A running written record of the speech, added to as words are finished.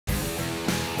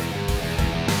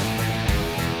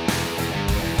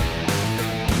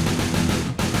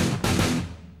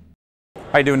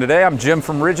How you doing today? I'm Jim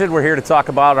from RIDGID. We're here to talk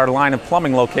about our line of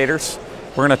plumbing locators.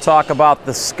 We're going to talk about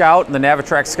the Scout, the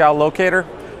NaviTrack Scout locator,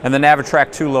 and the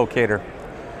NaviTrack 2 locator.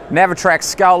 NaviTrack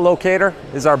Scout locator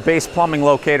is our base plumbing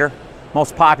locator,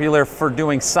 most popular for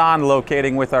doing sonde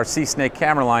locating with our C-Snake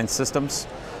camera line systems.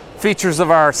 Features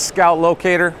of our Scout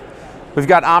locator: we've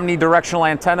got omnidirectional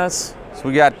antennas. So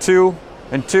we got 2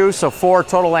 and 2, so 4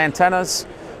 total antennas.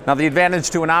 Now the advantage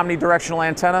to an omnidirectional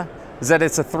antenna is that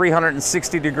it's a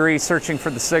 360-degree searching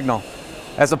for the signal.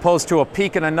 As opposed to a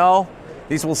peak and a null,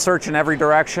 these will search in every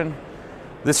direction.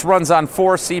 This runs on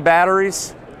 4C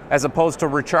batteries, as opposed to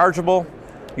rechargeable.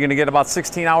 You're going to get about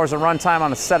 16 hours of runtime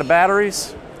on a set of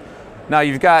batteries. Now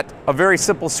you've got a very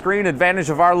simple screen. Advantage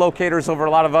of our locators over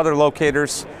a lot of other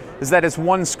locators is that it's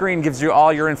one screen gives you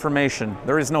all your information.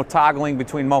 There is no toggling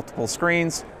between multiple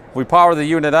screens. We power the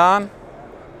unit on.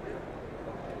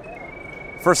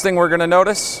 First thing we're going to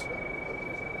notice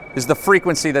is the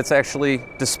frequency that's actually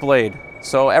displayed.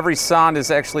 So every sonde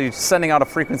is actually sending out a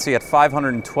frequency at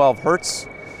 512 hertz.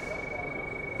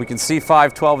 We can see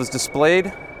 512 is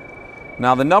displayed.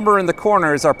 Now the number in the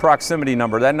corner is our proximity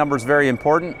number. That number is very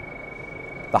important.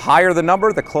 The higher the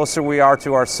number, the closer we are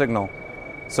to our signal.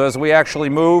 So as we actually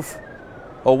move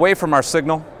away from our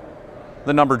signal,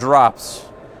 the number drops.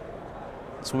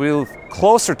 As we move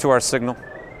closer to our signal,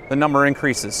 the number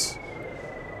increases.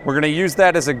 We're going to use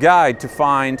that as a guide to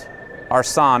find our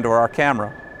sonde or our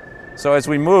camera. So as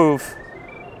we move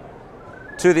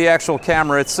to the actual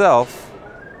camera itself,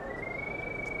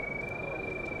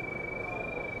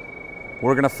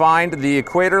 we're going to find the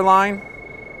equator line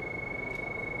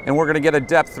and we're going to get a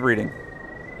depth reading.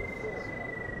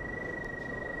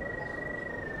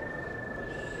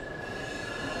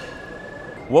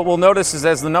 What we'll notice is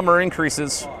as the number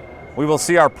increases, we will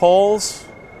see our poles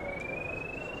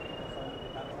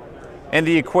and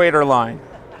the equator line.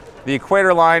 The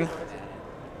equator line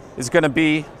is going to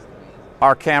be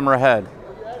our camera head.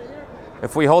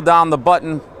 If we hold down the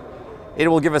button, it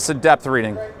will give us a depth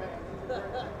reading.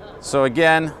 So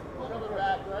again,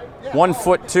 1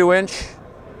 foot 2 inch.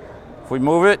 If we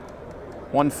move it,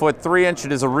 1 foot 3 inch,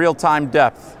 it is a real-time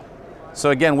depth.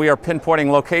 So again, we are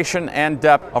pinpointing location and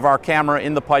depth of our camera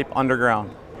in the pipe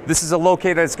underground. This is a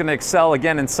locator that's going to excel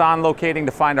again in sonde locating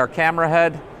to find our camera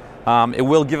head. It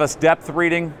will give us depth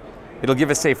reading. It'll give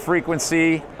us a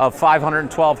frequency of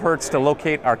 512 hertz to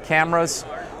locate our cameras.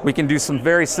 We can do some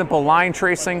very simple line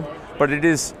tracing, but it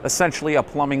is essentially a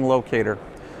plumbing locator.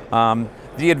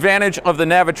 The advantage of the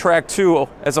NaviTrack 2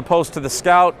 as opposed to the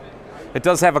Scout, it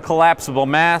does have a collapsible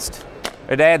mast.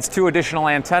 It adds 2 additional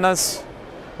antennas.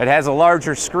 It has a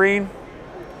larger screen.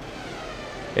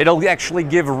 It'll actually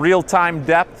give real-time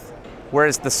depth,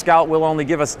 whereas the Scout will only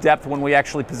give us depth when we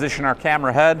actually position our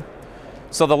camera head.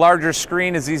 So the larger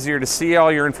screen is easier to see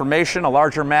all your information, a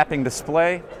larger mapping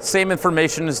display. Same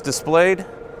information is displayed.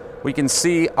 We can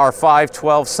see our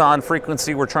 512 sonde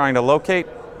frequency we're trying to locate.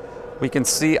 We can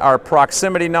see our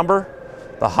proximity number.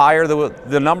 The higher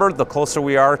the number, the closer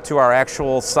we are to our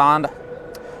actual sonde.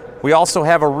 We also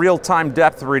have a real-time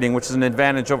depth reading, which is an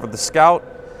advantage over the Scout,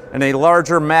 and a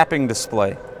larger mapping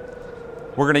display.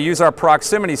 We're going to use our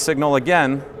proximity signal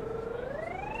again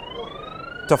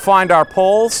to find our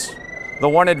poles. The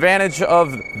one advantage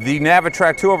of the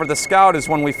NaviTrack 2 over the Scout is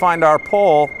when we find our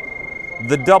pole,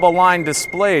 the double line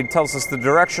displayed tells us the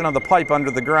direction of the pipe under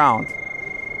the ground.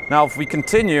 Now if we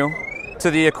continue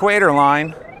to the equator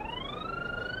line,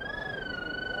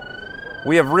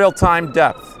 we have real-time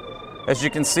depth. As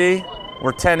you can see,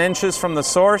 we're 10 inches from the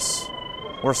source,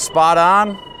 we're spot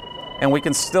on, and we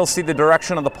can still see the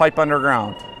direction of the pipe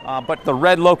underground. But the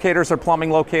red locators or plumbing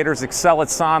locators excel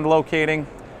at sonde locating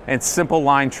and simple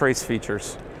line trace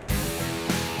features.